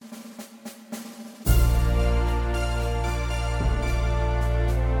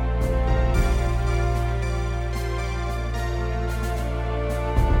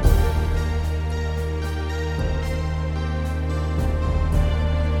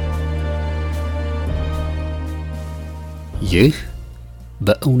ይህ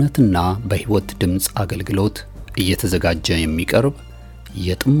በእውነትና በሕይወት ድምጽ አገልግሎት እየተዘጋጀ የሚቀርብ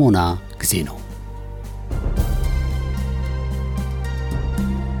የጥሞና ጊዜ ነው።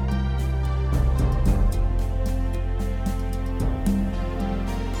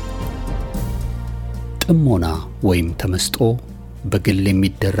 ጥሞና ወይም ተመስጦ በግል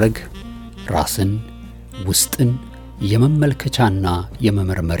የሚደረግ ራስን ውስጥን የመመልከቻና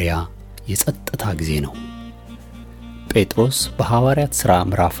የመመርመሪያ የጸጥታ ጊዜ ነው። ጴጥሮስ በሐዋርያት ሥራ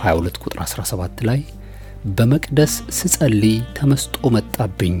ምዕራፍ 22 ቁጥር 17 ላይ በመቅደስ ስጸልይ ተመስጦ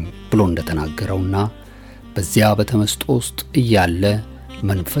መጣብኝ ብሎ እንደተናገረውና በዚያ በተመስጦ ውስጥ እያለ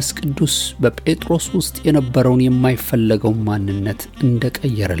መንፈስ ቅዱስ በጴጥሮስ ውስጥ የነበረውን የማይፈለገው ማንነት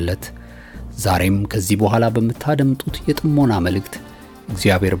እንደቀየረለት ዛሬም ከዚህ በኋላ በመታደምጡት የጥሞና መልእክት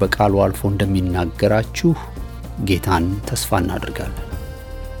እግዚአብሔር በቃሉ አልፎ እንደሚናገራችሁ ጌታን ተስፋ እናደርጋለን።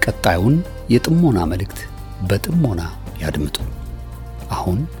 ቀጣዩን የጥሞና መልእክት በጥሞና ያድምጡ።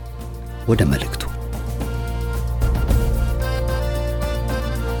 አሁን ወደ መልእክቱ።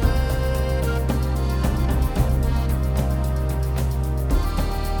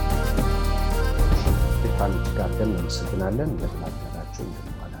 ጌታን ጋርደን እናመሰግናለን። ለተላላችሁ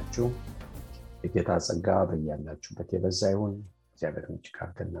እንደምናላችሁ የጌታ ጸጋ በእያላችሁበት የበዛ ይሁን። እግዚአብሔርን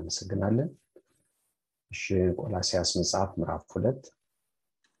ጋርደን እናመሰግናለን። እሺ፣ ቆላስይስ መጽሐፍ ምዕራፍ 2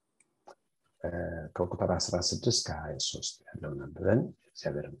 ከቁጥር 16 እስከ 23 ያለውን አንብበን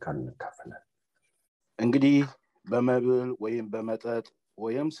እግዚአብሔርን ቃል እንካፈላለን። እንግዲህ በመብል ወይም በመጠጥ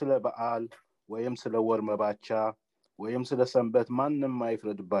ወይም ስለ በዓል ወይም ስለ ወር መባቻ ወይም ስለ ሰንበት ማንንም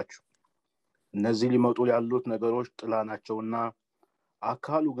አይፍረድባችሁ። እነዚህ ሊመጡ ያሉት ነገሮች ጥላ ናቸውና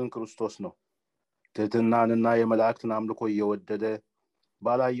አካሉ ግን ክርስቶስ ነው። ትሕትናንና የመላእክትን አምልኮ እየወደደ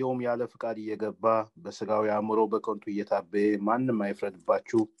ባላየውም ያለ ፍቃድ እየገባ በሥጋዊ አእምሮ በከንቱ እየታበየ ማንንም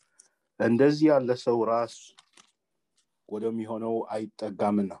አይፍረድባችሁ። እንደዚህ ያለ ሰው ራስ ወደሚሆነው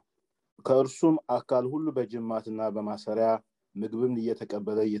አይጠጋምና ከእርሱም አካል ሁሉ በጅማትና በማሰሪያ ምግብን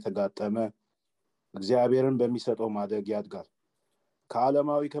እየተቀበለ እየተጋጠመ እግዚአብሔርን በሚሰጠው ማደግ ያድጋል።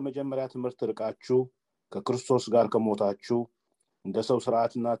 ከዓለማዊ ከመጀመሪያ ትምህርት ርቃችሁ ከክርስቶስ ጋር ከሞታችሁ እንደ ሰው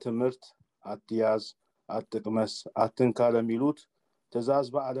ሥርዓትና ትምህርት አትያዝ፣ አትቅመስ፣ አትንካ ለሚሉት ትእዛዝ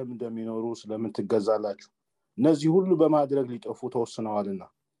በዓለም እንደሚኖሩ ስለምን ትገዛላችሁ? እነዚህ ሁሉ በማድረግ ሊጠፉ ተወስነዋልና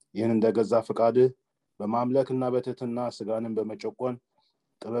ይህን እንደገዛ ፈቃድህ በማምለክና በትሕትና ሥጋንን በመጨቆን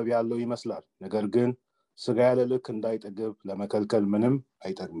ጥበብ ያለው ይመስላል። ነገር ግን ሥጋ ያለ ልክ እንዳይጠግብ ለመከልከል ምንም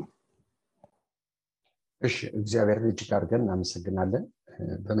አይጠቅምም። እሺ፣ እግዚአብሔር እጅግ አድርገን እናመሰግናለን።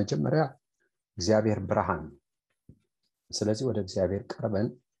 በመጀመሪያ እግዚአብሔር ብርሃን ነው። ስለዚህ ወደ እግዚአብሔር ቀርበን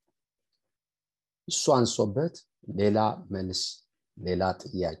እሱ አንሶበት ሌላ መልስ፣ ሌላ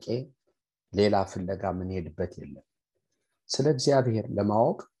ጥያቄ፣ ሌላ ፍለጋ ምንሄድበት የለም። ስለ እግዚአብሔር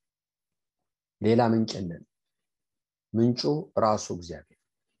ለማወቅ ሌላ ምንጭ የለም። ምንጩ ራሱ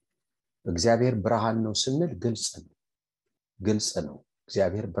እግዚአብሔር ብርሃን ነው ስንል ግልጽ ነው።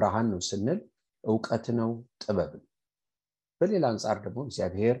 እግዚአብሔር ብርሃን ነው ስንል ዕውቀት ነው፣ ጥበብ ነው። በሌላ አንጻር ደግሞ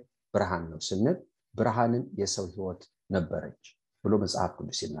እግዚአብሔር ብርሃን ነው ስንል ብርሃንን የሰው ሕይወት ነበረች ብሎ መጽሐፍ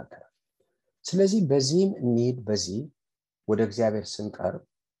ቅዱስ ይናገራል። ስለዚህ በዚህም እንሂድ። በዚህ ወደ እግዚአብሔር ስንቀርብ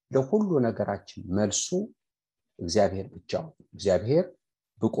ለሁሉ ነገራችን መልሱ እግዚአብሔር ብቻው፣ እግዚአብሔር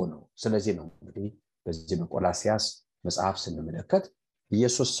ብቁ ነው። ስለዚህ ነው እንግዲህ በዚህ በቆላስይስ መጽሐፍ ስንመለከት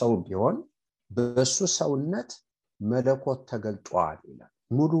ኢየሱስ ሰው ቢሆን በሱ ሰውነት መለኮት ተገልጧል ይላል።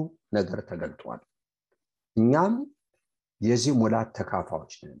 ሙሉ ነገር ተገልጧል። እኛም የዚህ ሙላት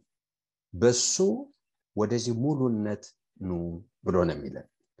ተካፋዮች ነን። በሱ ወደዚህ ሙሉነት ኑ ብሎ ነው የሚለን።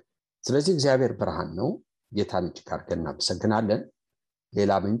 ስለዚህ እግዚአብሔር ብርሃን ነው። ጌታን እጅግ አድርገን እናመሰግናለን።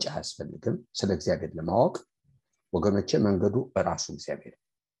 ሌላ ምንጭ አያስፈልግም ስለ እግዚአብሔር ለማወቅ ወገኖቼ። መንገዱ በራሱ እግዚአብሔር።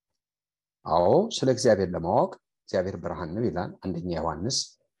 አዎ፣ ስለ እግዚአብሔር ለማወቅ እግዚአብሔር ብርሃን ነው ይላል። አንደኛ ዮሐንስ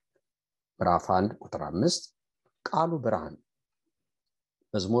ምዕራፍ 1 ቁጥር 5 ቃሉ ብርሃን።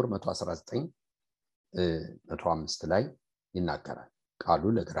 መዝሙር 119 105 ላይ ይናገራል። ቃሉ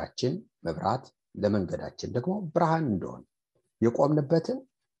ለእግራችን መብራት ለመንገዳችን ደግሞ ብርሃን እንደሆነ የቆምንበትን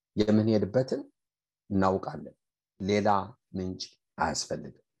የምንሄድበትን እናውቃለን። ሌላ ምንጭ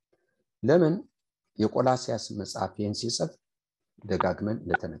አያስፈልግም። ለምን? የቆላስይስ መጽሐፍ ይህን ሲጽፍ ደጋግመን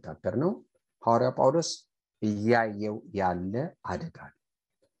እንደተነጋገርነው ሐዋርያ ጳውሎስ እያየው ያለ አደጋ፣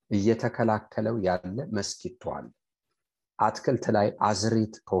 እየተከላከለው ያለ መስኪቶ አለ። አትክልት ላይ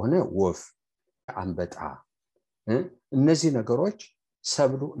አዝሪት ከሆነ ወፍ፣ አንበጣ፣ እነዚህ ነገሮች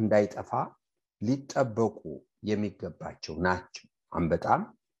ሰብሉ እንዳይጠፋ ሊጠበቁ የሚገባቸው ናቸው። አንበጣም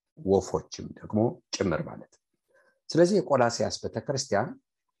ወፎችም ደግሞ ጭምር ማለት። ስለዚህ የቆላስይስ ቤተክርስቲያን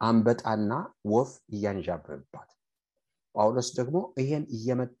አንበጣና ወፍ እያንዣበበባት፣ ጳውሎስ ደግሞ ይሄን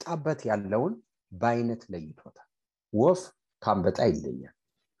እየመጣበት ያለውን በአይነት ለይቶታል። ወፍ ከአንበጣ ይለያል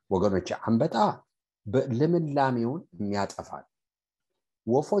ወገኖች። አንበጣ በልምላሜውን የሚያጠፋል፣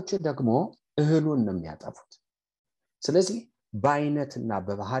 ወፎች ደግሞ እህሉን ነው የሚያጠፉት። ስለዚህ በአይነትና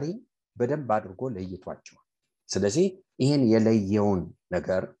በባህሪ በደንብ አድርጎ ለይቷቸዋል። ስለዚህ ይህን የለየውን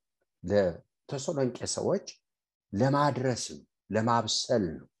ነገር ለተሰሎንቄ ሰዎች ለማድረስ ነው፣ ለማብሰል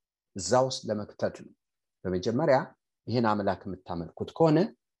ነው፣ እዛ ውስጥ ለመክተት ነው። በመጀመሪያ ይህን አምላክ የምታመልኩት ከሆነ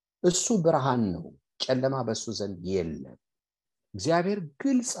እሱ ብርሃን ነው፣ ጨለማ በሱ ዘንድ የለም። እግዚአብሔር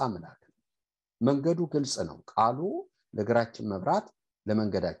ግልጽ አምላክ ነው፣ መንገዱ ግልጽ ነው። ቃሉ ለእግራችን መብራት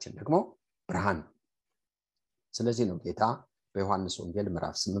ለመንገዳችን ደግሞ ብርሃን ነው። ስለዚህ ነው ጌታ በዮሐንስ ወንጌል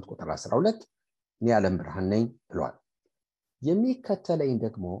ምዕራፍ 8 ቁጥር 12 እኔ የዓለም ብርሃን ነኝ ብሏል። የሚከተለኝ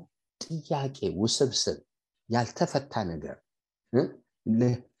ደግሞ ጥያቄ ውስብስብ ያልተፈታ ነገር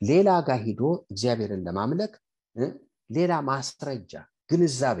ሌላ ጋር ሄዶ እግዚአብሔርን ለማምለክ ሌላ ማስረጃ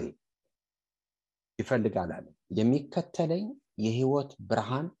ግንዛቤ ይፈልጋል አለ። የሚከተለኝ የህይወት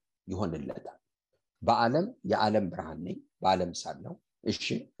ብርሃን ይሆንለታል። በዓለም የዓለም ብርሃን ነኝ፣ በዓለም ሳለው እሺ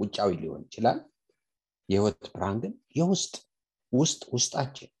ውጫዊ ሊሆን ይችላል። የህይወት ብርሃን ግን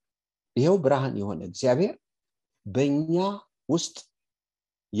ውስጣችን ይሄው ብርሃን የሆነ እግዚአብሔር በእኛ ውስጥ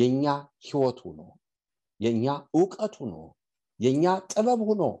የኛ ህይወት ሆኖ የኛ ዕውቀት ሆኖ የኛ ጥበብ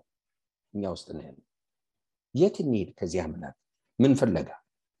ሆኖ እኛ ውስጥ ነው ያለው። የት እንሂድ ከዚህ አምላክ? ምን ፍለጋ?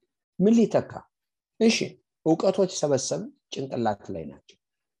 ምን ሊተካ? እሺ ዕውቀቶች ሰበሰብ ጭንቅላት ላይ ናቸው፣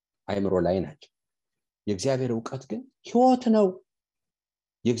 አይምሮ ላይ ናቸው። የእግዚአብሔር ዕውቀት ግን ህይወት ነው።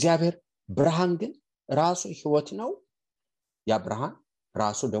 የእግዚአብሔር ብርሃን ግን ራሱ ህይወት ነው። ያ ብርሃን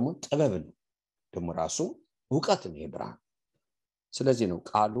ራሱ ደግሞ ጥበብ ነው፣ ደግሞ ራሱ ዕውቀት ነው የብርሃን። ስለዚህ ነው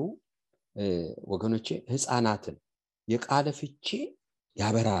ቃሉ ወገኖቼ ህፃናትን የቃል ፍቺ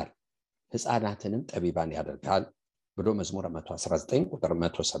ያበራል፣ ህፃናትንም ጠቢባን ያደርጋል ብሎ መዝሙር 119 ቁጥር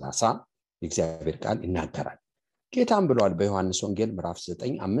 130 የእግዚአብሔር ቃል ይናገራል። ጌታም ብሏል በዮሐንስ ወንጌል ምዕራፍ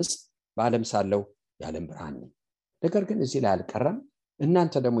 9:5 በዓለም ሳለው የዓለም ብርሃን ነኝ፣ ነገር ግን እዚህ ላይ አልቀረም፣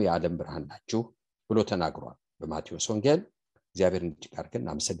 እናንተ ደግሞ የዓለም ብርሃን ናችሁ ብሎ ተናግሯል። በማቴዎስ ወንጌል እግዚአብሔርን እጅግ አድርገን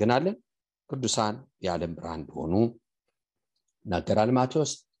እናመሰግናለን። ቅዱሳን የዓለም ብርሃን እንደሆኑ ይናገራል።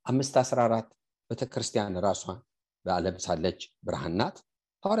 ማቴዎስ 5:14 ቤተክርስቲያን ራሷ በዓለም ሳለች ብርሃን ናት።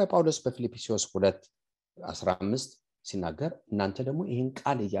 ሐዋርያ ጳውሎስ በፊልጵስዩስ 2:15 ሲናገር እናንተ ደግሞ ይህን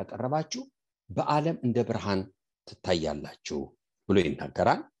ቃል እያቀረባችሁ በዓለም እንደ ብርሃን ትታያላችሁ ብሎ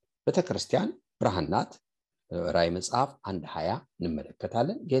ይናገራል። ቤተክርስቲያን ብርሃን ናት። ራዕይ መጽሐፍ 1:20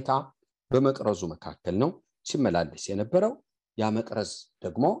 እንመለከታለን። ጌታ በመቅረዙ መካከል ነው ሲመላለስ የነበረው። ያ መቅረዝ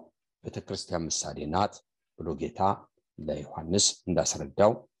ደግሞ ቤተክርስቲያን ምሳሌ ናት ብሎ ጌታ ለዮሐንስ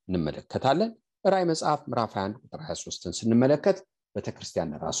እንዳስረዳው እንመለከታለን። ራዕይ መጽሐፍ ምዕራፍ 21 ቁጥር 23ን ስንመለከት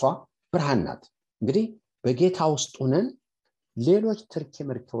ቤተክርስቲያን ራሷ ብርሃን ናት። እንግዲህ በጌታ ውስጥ ሆነን ሌሎች ትርኪ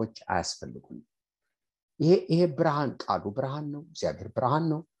ምርኪዎች አያስፈልጉም። ይሄ ብርሃን ቃሉ ብርሃን ነው፣ እግዚአብሔር ብርሃን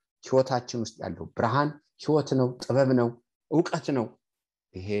ነው። ህይወታችን ውስጥ ያለው ብርሃን ህይወት ነው፣ ጥበብ ነው፣ ዕውቀት ነው።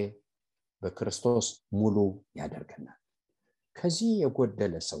 ይሄ በክርስቶስ ሙሉ ያደርገናል። ከዚህ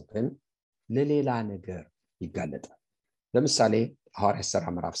የጎደለ ሰው ግን ለሌላ ነገር ይጋለጣል። ለምሳሌ ሐዋርያት ሥራ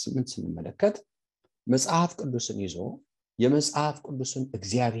ምዕራፍ 8 ስንመለከት መጽሐፍ ቅዱስን ይዞ የመጽሐፍ ቅዱስን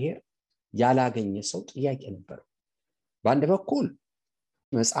እግዚአብሔር ያላገኘ ሰው ጥያቄ ነበር። በአንድ በኩል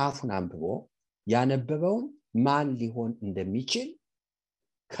መጽሐፉን አንብቦ ያነበበውን ማን ሊሆን እንደሚችል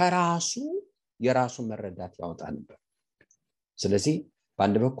ከራሱ የራሱን መረዳት ያወጣ ነበር። ስለዚህ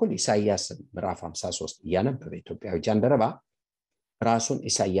በአንድ በኩል ኢሳይያስን ምዕራፍ 53 እያነበበ ኢትዮጵያዊ ጃንደረባ ራሱን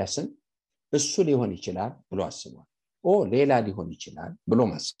ኢሳይያስን እሱ ሊሆን ይችላል ብሎ አስቧል። ሌላ ሊሆን ይችላል ብሎ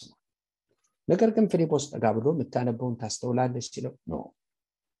ማስቧል። ነገር ግን ፊልጶስ ጠጋ ብሎ የምታነበውን ታስተውላለች ሲለው ነው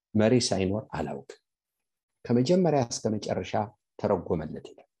መሪ ሳይኖር አላውቅ ከመጀመሪያ እስከ መጨረሻ ተረጎመለት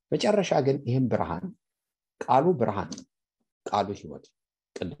ይላል። መጨረሻ ግን ይህም ብርሃን ቃሉ ብርሃን ቃሉ ህይወት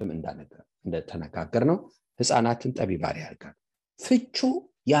ቅድም እንደተነጋገር ነው ህፃናትን ጠቢባን ያደርጋል፣ ፍቹ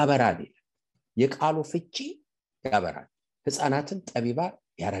ያበራል ይላል። የቃሉ ፍቺ ያበራል፣ ህፃናትን ጠቢባን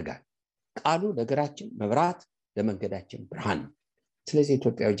ያደርጋል። ቃሉ ለእግራችን መብራት ለመንገዳችን ብርሃን ነው። ስለዚህ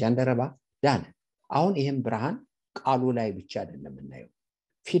ኢትዮጵያዊ ጃንደረባ ዳነ። አሁን ይህም ብርሃን ቃሉ ላይ ብቻ አይደለም እናየው፣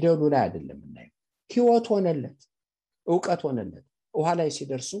 ፊደሉ ላይ አይደለም እናየው፣ ህይወት ሆነለት፣ ዕውቀት ሆነለት። ውሃ ላይ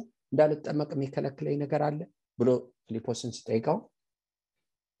ሲደርሱ እንዳልጠመቅ የሚከለክለኝ ነገር አለ ብሎ ፊልጶስን ሲጠይቀው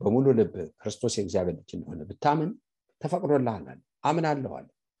በሙሉ ልብ ክርስቶስ የእግዚአብሔር ልጅ እንደሆነ ብታምን ተፈቅዶልሃል አለ። አምናለሁ አለ።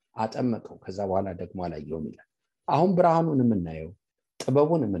 አጠመቀው። ከዛ በኋላ ደግሞ አላየውም ይላል። አሁን ብርሃኑን የምናየው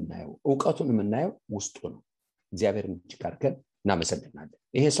ጥበቡን የምናየው ዕውቀቱን የምናየው ውስጡ ነው። እግዚአብሔርን እጅግ አድርገን እናመሰግናለን።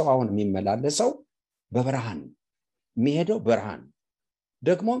 ይሄ ሰው አሁን የሚመላለሰው በብርሃን የሚሄደው ብርሃን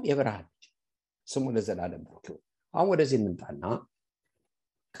ደግሞ የብርሃን ልጅ ስሙ ለዘላለም ብሩክ ይሁን። አሁን ወደዚህ እንምጣና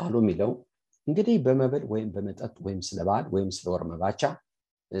ቃሉ የሚለው እንግዲህ በመብል ወይም በመጠጥ ወይም ስለ በዓል ወይም ስለ ወር መባቻ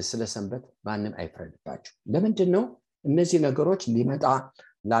ስለ ሰንበት ማንም አይፍረድባችሁ። ለምንድነው? እነዚህ ነገሮች ሊመጣ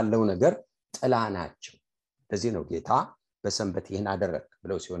ላለው ነገር ጥላ ናቸው። ለዚህ ነው ጌታ በሰንበት ይህን አደረግ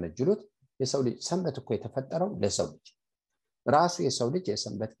ብለው ሲወነጅሉት የሰው ልጅ ሰንበት እኮ የተፈጠረው ለሰው ልጅ ራሱ የሰው ልጅ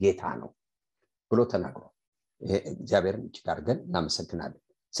የሰንበት ጌታ ነው ብሎ ተናግሯል። ይሄ እግዚአብሔርን እጅግ አድርገን እናመሰግናለን።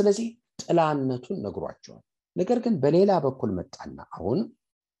 ስለዚህ ጥላነቱን ነግሯቸዋል። ነገር ግን በሌላ በኩል መጣና አሁን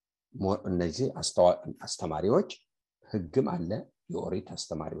እነዚህ አስተማሪዎች ህግም አለ፣ የኦሪት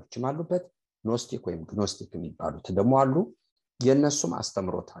አስተማሪዎችም አሉበት፣ ኖስቲክ ወይም ግኖስቲክ የሚባሉት ደግሞ አሉ፣ የነሱም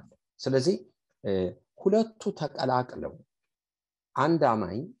አስተምሮት አለ። ስለዚህ ሁለቱ ተቀላቅለው አንድ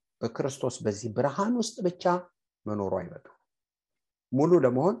አማኝ በክርስቶስ በዚህ ብርሃን ውስጥ ብቻ መኖሩ አይበቃም። ሙሉ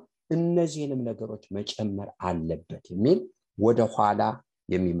ለመሆን እነዚህንም ነገሮች መጨመር አለበት የሚል ወደ ኋላ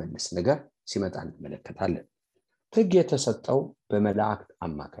የሚመልስ ነገር ሲመጣ እንመለከታለን። ህግ የተሰጠው በመላእክት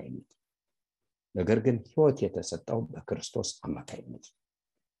አማካይነት፣ ነገር ግን ህይወት የተሰጠው በክርስቶስ አማካይነት።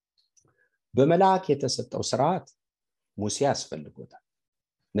 በመላእክት የተሰጠው ስርዓት ሙሴ አስፈልጎታል።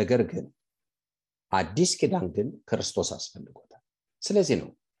 ነገር ግን አዲስ ኪዳን ግን ክርስቶስ አስፈልጎታል። ስለዚህ ነው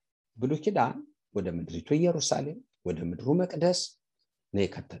ብሉይ ኪዳን ወደ ምድሪቱ ኢየሩሳሌም ወደ ምድሩ መቅደስ ነው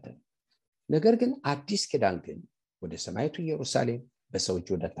የከተተን። ነገር ግን አዲስ ኪዳን ግን ወደ ሰማያዊቱ ኢየሩሳሌም በሰው እጅ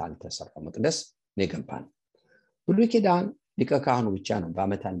ወደ ታልተሰራው መቅደስ ነው የገባን። ብሉይ ኪዳን ሊቀ ካህኑ ብቻ ነው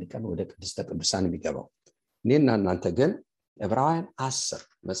በዓመት አንድ ቀን ወደ ቅድስተ ቅዱሳን የሚገባው። እኔና እናንተ ግን ዕብራውያን 10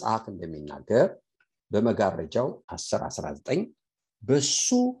 መጽሐፍ እንደሚናገር በመጋረጃው 10:19 በሱ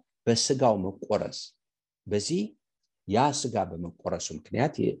በስጋው መቆረስ፣ በዚህ ያ ስጋ በመቆረሱ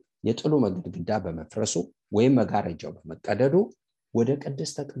ምክንያት የጥሉ ግድግዳ በመፍረሱ ወይም መጋረጃው በመቀደዱ ወደ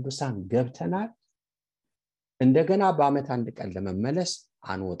ቅድስተ ቅዱሳን ገብተናል። እንደገና በዓመት አንድ ቀን ለመመለስ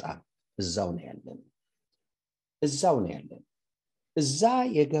አንወጣም፣ እዛው ነው ያለን። እዛ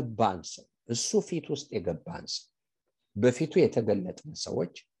የገባን ሰው፣ እሱ ፊት ውስጥ የገባን ሰው፣ በፊቱ የተገለጥን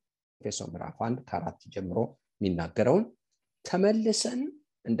ሰዎች ኤፌሶን ምዕራፍ 1:4 ጀምሮ የሚናገረውን ተመልሰን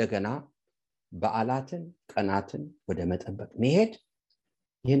እንደገና በዓላትን ቀናትን ወደ መጠበቅ መሄድ፣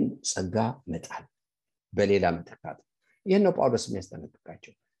 ይህን ጸጋ መጣል በሌላ መተካት። ይህን ነው ጳውሎስ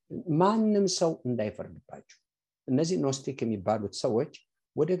የሚያስጠነቅቃቸው፣ ማንም ሰው እንዳይፈርድባቸው። እነዚህ ኖስቲክ የሚባሉት ሰዎች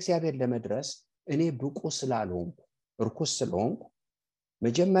ወደ እግዚአብሔር ለመድረስ እኔ ብቁ ስላልሆንኩ እርኩስ ስለሆንኩ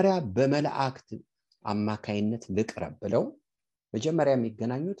መጀመሪያ በመላእክት አማካይነት ልቅረብ ብለው መጀመሪያ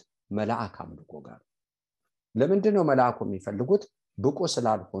የሚገናኙት መልአክ አምልኮ ጋር። ለምንድን ነው መልአኩ የሚፈልጉት? ብቁ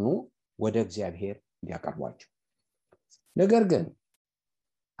ስላልሆኑ ወደ እግዚአብሔር እንዲያቀርቧቸው። ነገር ግን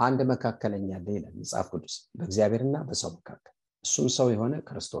አንድ መካከለኛ አለ ይላል መጽሐፍ ቅዱስ በእግዚአብሔርና በሰው መካከል፣ እሱም ሰው የሆነ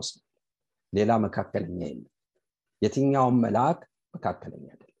ክርስቶስ ነው። ሌላ መካከለኛ የለም። የትኛውም መልአክ መካከለኛ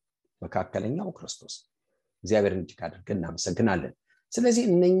አይደለም፣ መካከለኛው ክርስቶስ። እግዚአብሔርን እጅግ አድርገን እናመሰግናለን። ስለዚህ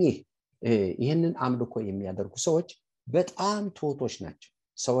እነኚህ ይህንን አምልኮ የሚያደርጉ ሰዎች በጣም ትሑቶች ናቸው፣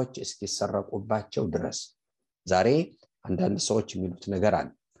 ሰዎች እስኪሰረቁባቸው ድረስ። ዛሬ አንዳንድ ሰዎች የሚሉት ነገር አለ።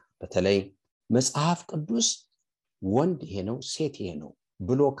 በተለይ መጽሐፍ ቅዱስ ወንድ ይሄ ነው ሴት ይሄ ነው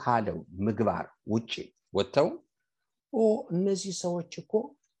ብሎ ካለው ምግባር ውጪ ወጥተው እነዚህ ሰዎች እኮ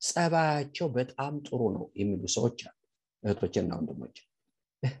ጸባያቸው በጣም ጥሩ ነው የሚሉ ሰዎች አሉ። እህቶችና ወንድሞች፣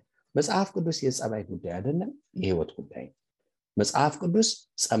 መጽሐፍ ቅዱስ የጸባይ ጉዳይ አይደለም፣ የህይወት ጉዳይ ነው። መጽሐፍ ቅዱስ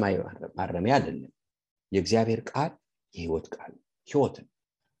ጸማይ ማረሚያ አይደለም። የእግዚአብሔር ቃል የህይወት ቃል፣ ህይወትን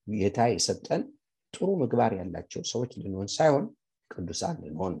ጌታ የሰጠን ጥሩ ምግባር ያላቸው ሰዎች ልንሆን ሳይሆን ቅዱሳን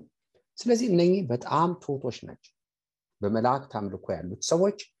ልንሆን። ስለዚህ እነኚህ በጣም ትሑቶች ናቸው። በመላእክት አምልኮ ያሉት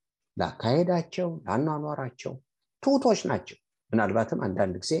ሰዎች ላካሄዳቸው ላኗኗራቸው ትሑቶች ናቸው። ምናልባትም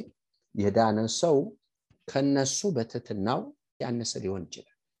አንዳንድ ጊዜ የዳነ ሰው ከነሱ በትህትናው ያነሰ ሊሆን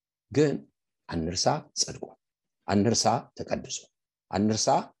ይችላል። ግን አንርሳ ጸድቋል፣ አንርሳ ተቀድሷል፣ አንርሳ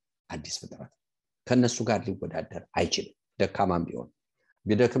አዲስ ፍጥረት። ከነሱ ጋር ሊወዳደር አይችልም። ደካማም ቢሆን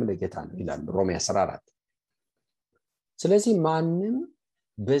ቢደክም ለጌታ ነው ይላል ሮሜ 14። ስለዚህ ማንም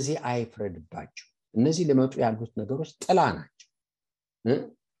በዚህ አይፍረድባቸው። እነዚህ ሊመጡ ያሉት ነገሮች ጥላ ናቸው።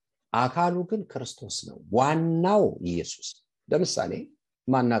 አካሉ ግን ክርስቶስ ነው፣ ዋናው ኢየሱስ። ለምሳሌ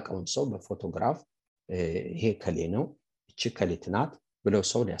ማናቀውን ሰው በፎቶግራፍ ይሄ ከሌ ነው እቺ ከሌት ናት ብለው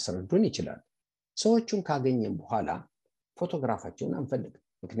ሰው ሊያስረዱን ይችላል። ሰዎቹን ካገኘን በኋላ ፎቶግራፋቸውን አንፈልግም፣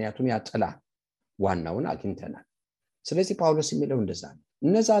 ምክንያቱም ያ ጥላ ዋናውን አግኝተናል። ስለዚህ ጳውሎስ የሚለው እንደዛ ነው።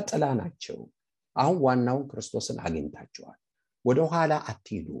 እነዛ ጥላ ናቸው፣ አሁን ዋናውን ክርስቶስን አግኝታቸዋል፣ ወደ ኋላ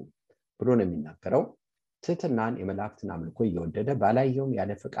አትሂዱ ብሎ ነው የሚናገረው። ትህትናን የመላእክትን አምልኮ እየወደደ ባላየውም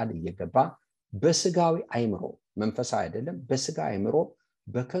ያለ ፈቃድ እየገባ በስጋዊ አይምሮ፣ መንፈሳዊ አይደለም፣ በስጋ አይምሮ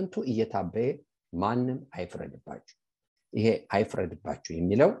በከንቱ እየታበየ ማንም አይፍረድባችሁ። ይሄ አይፍረድባችሁ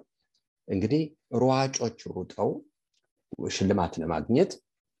የሚለው እንግዲህ ሯጮች ሩጠው ሽልማት ለማግኘት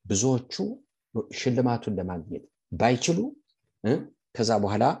ብዙዎቹ ሽልማቱን ለማግኘት ባይችሉ ከዛ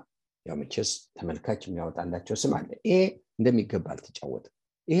በኋላ ያው መቼስ ተመልካች የሚያወጣላቸው ስም አለ። ይሄ እንደሚገባ አልተጫወተም።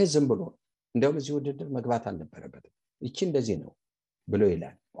 ይሄ ዝም ብሎ እንደውም እዚህ ውድድር መግባት አልነበረበትም። እቺ እንደዚህ ነው ብሎ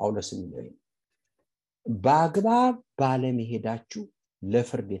ይላል ጳውሎስ የሚለው። በአግባብ ባለመሄዳችሁ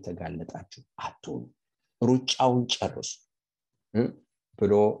ለፍርድ የተጋለጣችሁ አትሁኑ፣ ሩጫውን ጨርሱ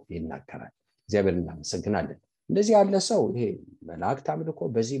ብሎ ይናገራል። እግዚአብሔር እናመሰግናለን። እንደዚህ ያለ ሰው ይሄ መላእክት አምልኮ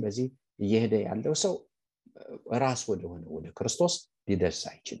በዚህ እየሄደ ያለው ሰው ራስ ወደ ክርስቶስ ሊደርስ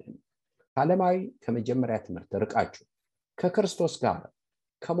አይችልም። ዓለማዊ ከመጀመሪያ ትምህርት ርቃችሁ ከክርስቶስ ጋር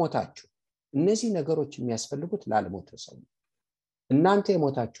ከሞታችሁ እነዚህ ነገሮች የሚያስፈልጉት ላልሞተ ሰው ነው። እናንተ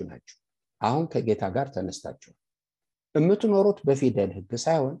የሞታችሁ ናችሁ። አሁን ከጌታ ጋር ተነስታችሁ የምትኖሩት በፊደል ሕግ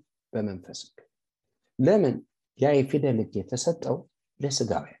ሳይሆን በመንፈስ ሕግ። ለምን? ያ የፊደል ሕግ የተሰጠው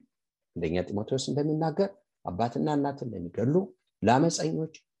ለስጋውያን። እንደኛ ጢሞቴዎስ እንደሚናገር አባትና እናትን ለሚገሉ፣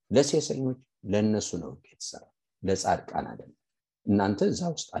 ለአመፀኞች፣ ለሴሰኞች ለነሱ ነው ሕግ የተሰራው፣ ለጻድቃን አይደለም። እናንተ እዛ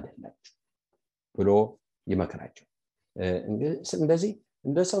ውስጥ አይደላችሁ ብሎ ይመክራቸው። እንደዚህ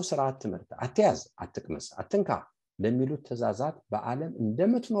እንደ ሰው ስርዓት ትምህርት አትያዝ፣ አትቅመስ፣ አትንካ ለሚሉት ትእዛዛት በዓለም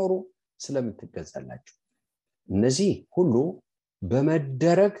እንደምትኖሩ ስለምትገዛላችሁ እነዚህ ሁሉ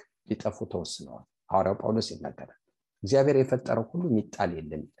በመደረግ ሊጠፉ ተወስነዋል። ሐዋርያው ጳውሎስ ይናገራል። እግዚአብሔር የፈጠረው ሁሉ የሚጣል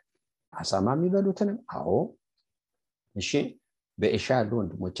የለም። አሳማ የሚበሉትንም እሺ፣ በኤሻ ያሉ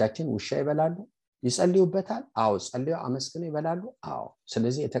ወንድሞቻችን ውሻ ይበላሉ፣ ይጸልዩበታል። ጸልዩ አመስግነው ይበላሉ።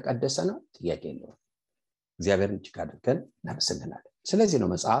 ስለዚህ የተቀደሰ ነው፣ ጥያቄ የለውም። እግዚአብሔርን እጅግ አድርገን እናመሰግናለን። ስለዚህ ነው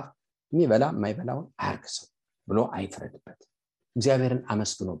መጽሐፍ የሚበላ የማይበላውን አያርክሰው ብሎ አይፍረድበት፣ እግዚአብሔርን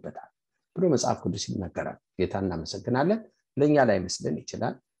አመስግኖበታል ብሎ መጽሐፍ ቅዱስ ይናገራል። ጌታ እናመሰግናለን። ለኛ ላይ መስለን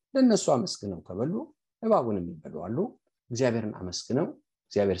ይችላል። ለነሱ አመስግነው ከበሉ እባቡንም ይበላሉ። እግዚአብሔርን አመስግነው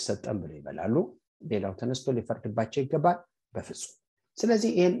እግዚአብሔር ሰጠን ብለው ይበላሉ። ሌላው ተነስቶ ሊፈርድባቸው ይገባል? በፍጹም። ስለዚህ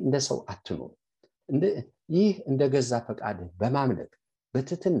ይሄን እንደ ሰው አትኑሩ። ይህ እንደገዛ ፈቃድ በማምለክ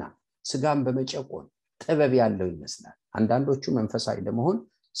በትህትና ስጋን በመጨቆን ጥበብ ያለው ይመስላል። አንዳንዶቹ መንፈሳዊ ለመሆን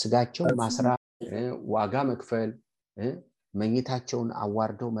ስጋቸው ማስራት፣ ዋጋ መክፈል፣ መኝታቸውን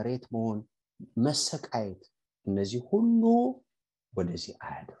አዋርደው መሬት መሆን፣ መሰቃየት፣ እነዚህ ሁሉ ወደዚህ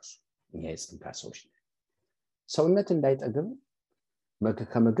አያደርሱ። እኛ የጸጋ ሰዎች ነን። ሰውነት እንዳይጠግብ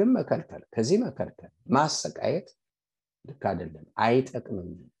ከምግብ መከልከል፣ ከዚህ መከልከል፣ ማሰቃየት ልክ አይደለም፣ አይጠቅምም፣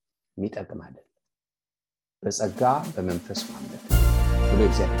 የሚጠቅም አይደለም። በጸጋ በመንፈስ ማምለክ ብሎ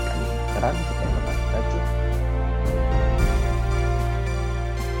እግዚአብሔር ቃል ይናገራል። ተቀበላችሁ።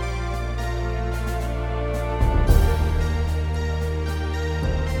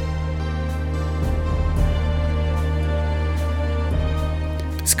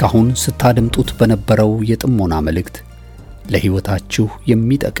 እስካሁን ስታደምጡት በነበረው የጥሞና መልእክት ለሕይወታችሁ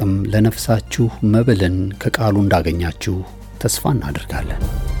የሚጠቅም ለነፍሳችሁ መብልን ከቃሉ እንዳገኛችሁ ተስፋ እናደርጋለን።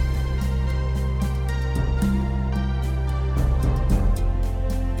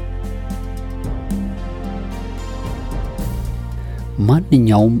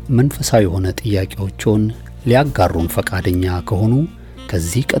 ማንኛውም መንፈሳዊ የሆነ ጥያቄዎችን ሊያጋሩን ፈቃደኛ ከሆኑ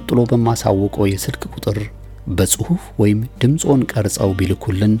ከዚህ ቀጥሎ በማሳወቀው የስልክ ቁጥር በጽሁፍ ወይም ድምጾን ቀርጸው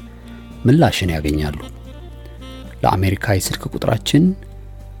ቢልኩልን ምላሽን ያገኛሉ። ለአሜሪካ የስልክ ቁጥራችን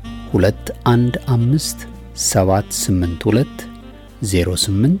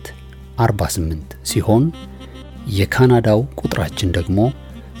 2157820848 ሲሆን የካናዳው ቁጥራችን ደግሞ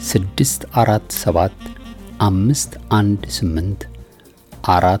 64751849119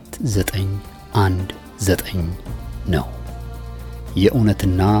 ነው።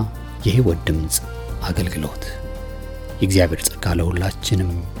 የእውነትና የሕይወት ድምጽ አገልግሎት። የእግዚአብሔር ጸጋ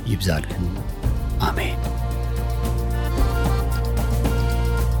ለሁላችንም ይብዛልን። አሜን።